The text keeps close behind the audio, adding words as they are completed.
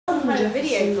a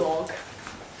video vlog.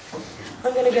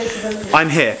 I'm gonna go to the... I'm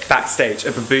here, backstage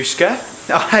at Babushka.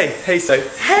 Oh, hey, so.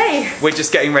 Hey! We're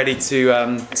just getting ready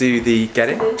to do the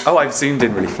get-in. Oh, I've zoomed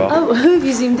in really far. Oh, who have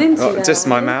you zoomed into now? Just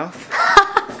my mouth.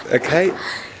 Okay.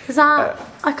 Is that...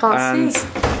 I can't see.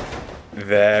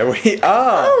 There we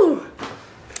are. Oh!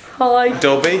 Hi.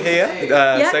 Dobby here.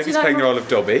 Sophie's playing the role of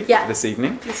Dobby this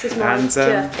evening. This is my And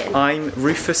I'm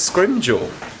Rufus Scrimgeour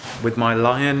with my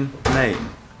lion mane.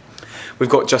 We've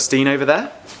got Justine over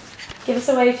there. Give us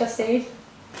a wave, Justine.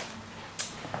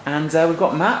 And we've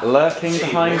got Matt lurking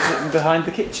behind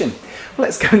the kitchen. Well,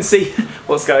 let's go and see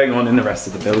what's going on in the rest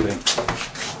of the building.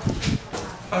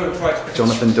 Oh, right.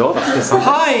 Jonathan Dodd.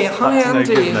 Hi,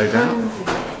 Andy. No good, no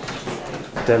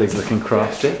doubt. Deli's looking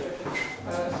crafty.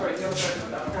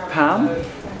 Pam?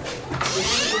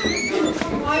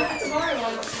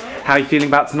 How are you feeling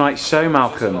about tonight's show,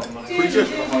 Malcolm? Pretty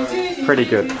good. Pretty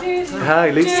good. Hi,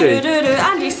 Lucy.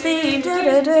 Andy's theme.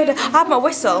 I have my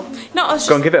whistle.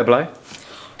 Go and give it a blow.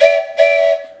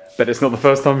 But it's not the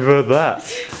first time we've heard that.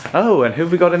 Oh, and who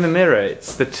have we got in the mirror?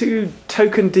 It's the two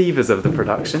token divas of the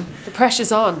production. The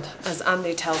pressure's on, as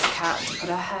Andy tells Kat to put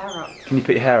her hair up. Can you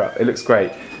put your hair up? It looks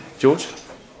great. George?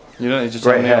 You don't need to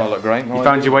tell me I look great. You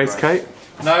found your waistcoat?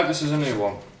 No, this is a new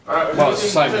one. Well, it's the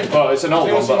same. Well, it's an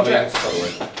old one, but I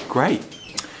mean, great.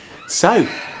 So,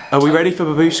 are we ready for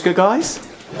Babushka, guys?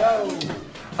 No.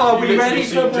 Are we ready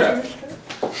for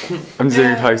Babushka? I'm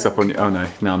zooming close up on you. Oh no,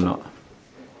 no I'm not.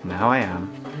 Now I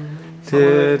am.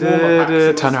 Turn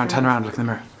around, look in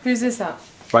the mirror. Whose is that?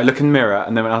 Right, look in the mirror,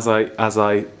 and then as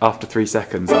I after 3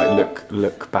 seconds, like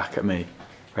look back at me.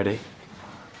 Ready?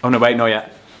 Oh no, wait, not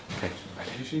yet. Okay,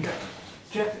 ready?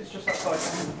 Jeff, it's just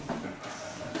outside.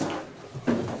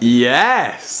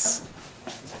 Yes.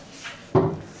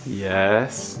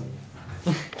 Yes.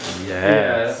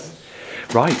 Yes.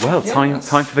 Right, well, time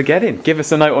for the get-in. Give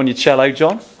us a note on your cello,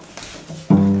 John.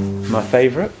 My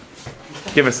favourite.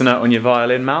 Give us a note on your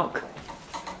violin, Malk.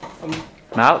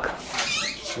 Malk?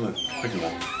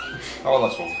 Oh,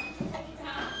 that's one.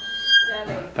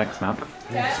 Thanks, Malk.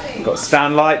 Got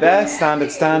stand light there,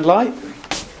 standard stand light.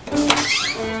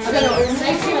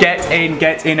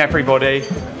 Get in, everybody.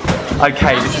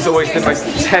 Okay, this is always the most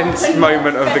tense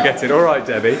moment of the get-in. All right,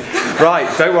 Debbie. Right,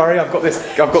 don't worry. I've got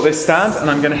this stand, and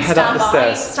I'm going to head up the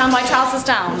stairs. Stand by, trousers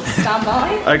down. Stand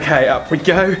by. Okay, up we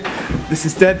go. This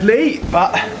is deadly,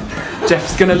 but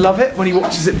Jeff's going to love it when he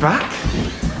watches it back.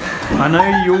 I know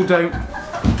you all don't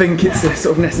think it's a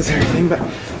sort of necessary thing, but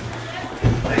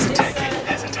there's a taking.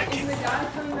 There's a taking.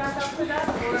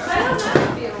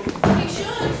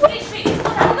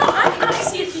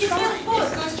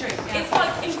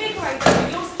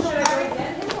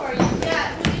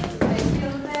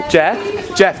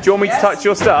 Jeff, do you want me to touch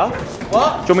your stuff?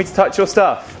 What? Do you want me to touch your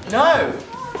stuff? No!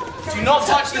 Do not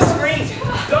touch the screen!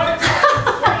 Don't!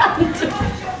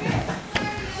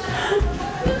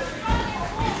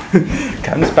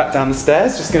 Cam's back down the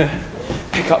stairs, just gonna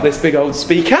pick up this big old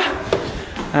speaker.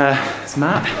 It's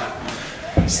Matt.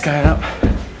 Just going up.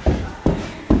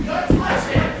 Put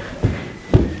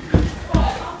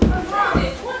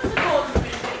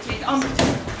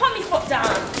my foot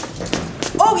down.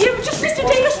 Oh, you just Mr.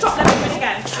 Davis dropped everything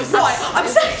again. Right, I'm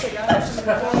sorry.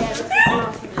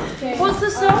 What's the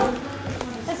song?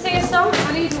 Let's sing a song. I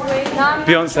need to wait.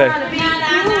 Beyonce.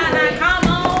 Come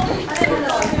on.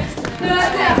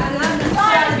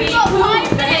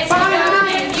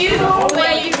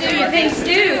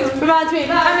 Reminds me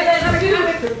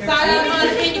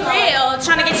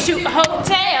trying to get to a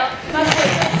hotel.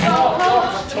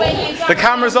 The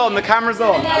camera's on, the camera's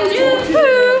on.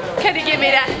 Can you give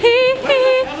me that?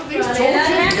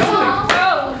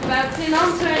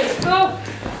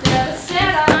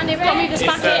 And they've got me this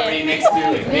back here. Next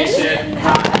mission,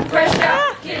 hot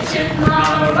pressure, kitchen,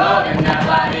 mama rolling that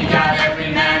body, got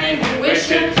every man in me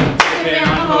wishing, sipping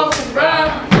on hopes and rum.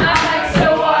 I'm like, so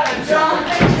what, I'm drunk.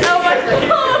 Oh my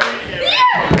God,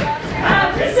 yeah!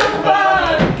 I'm so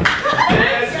fun.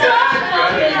 This time,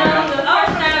 fucking on the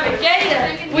Earth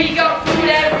Navigator, we got food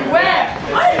everywhere.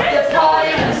 The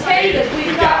party and the skaters,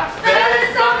 we got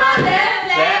fellas on my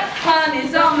left,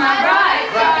 honeys on my right.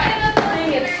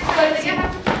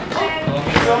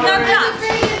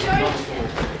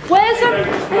 Where's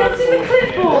in the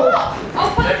clipboard?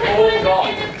 I'll put the clipboard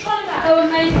in the trolley bag. Oh,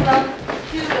 amazing.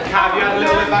 Have you had a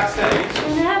little bit backstage?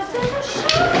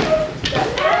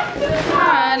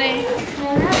 Honey.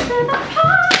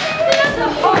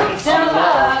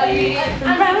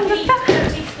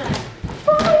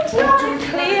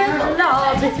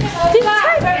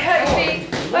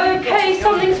 Okay,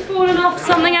 something's fallen off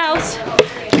something else.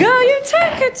 Girl, you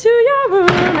take it to your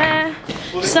room and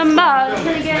Somebody's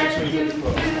gonna get you.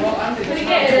 Gonna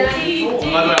get you. By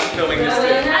the way, I'm filming this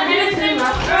thing. I didn't in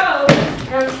my throat.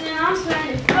 I'm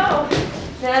 24.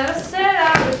 Never said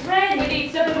I was ready to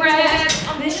eat some bread.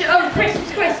 This shit, oh, Chris.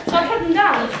 So I put them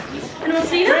down. Anyone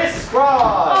see them? Chris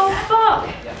Cross! Oh, fuck.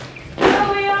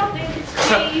 Oh, we all think it's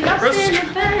sweet. I've seen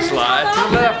the band. Slide to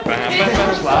the left,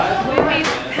 slide.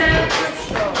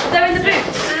 They're in the boots.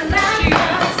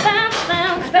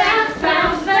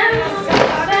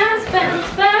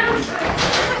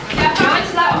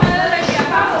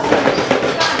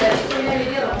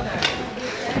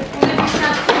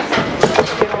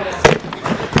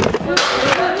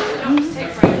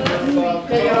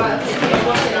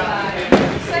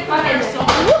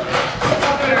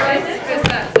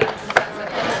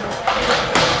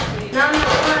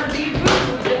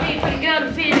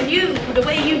 The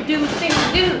way you do things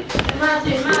do. Reminds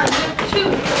me of too.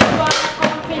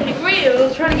 Up in the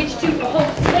grill, trying to get you to hold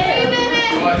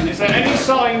Right, is there any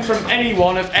sign from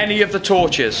anyone of any of the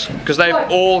torches? Because they've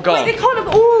all gone. Wait, they can't have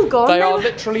all gone. They are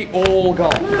literally all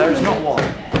gone. No. There is not one.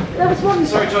 There was one.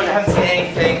 Sorry, George, I haven't seen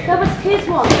anything. There was his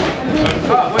one.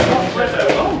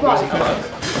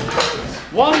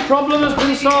 One problem has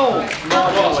been solved.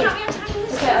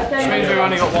 Which means we've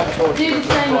only got one torch. Do the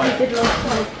same as you did last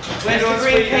time. Where's the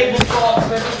green cable box?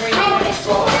 Where's the green cable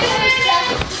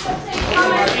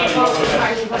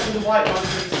box? The white one.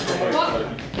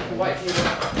 The white cable.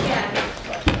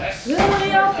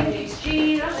 Really open the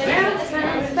street.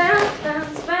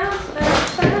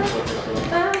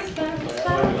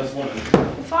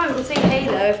 Fine, we'll take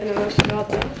Halo if anyone wants to go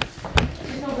there.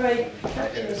 It's not very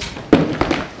catchy.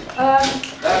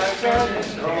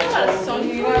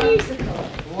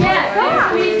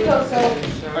 Yeah, musical song.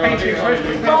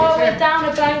 Oh, we're down a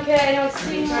blanket and I'll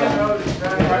sing. I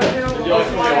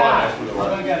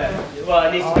don't get it. Well,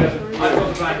 it needs to go. I've got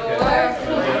the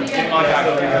blanket. My bag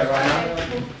right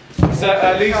now. So,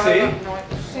 Lucy.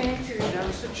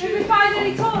 Did we find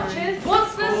any torches?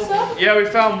 What's this stuff? Yeah, we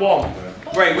found one.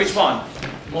 Great, which one?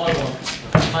 My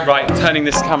one. Right, turning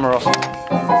this camera off.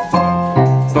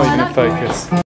 It's not even in focus.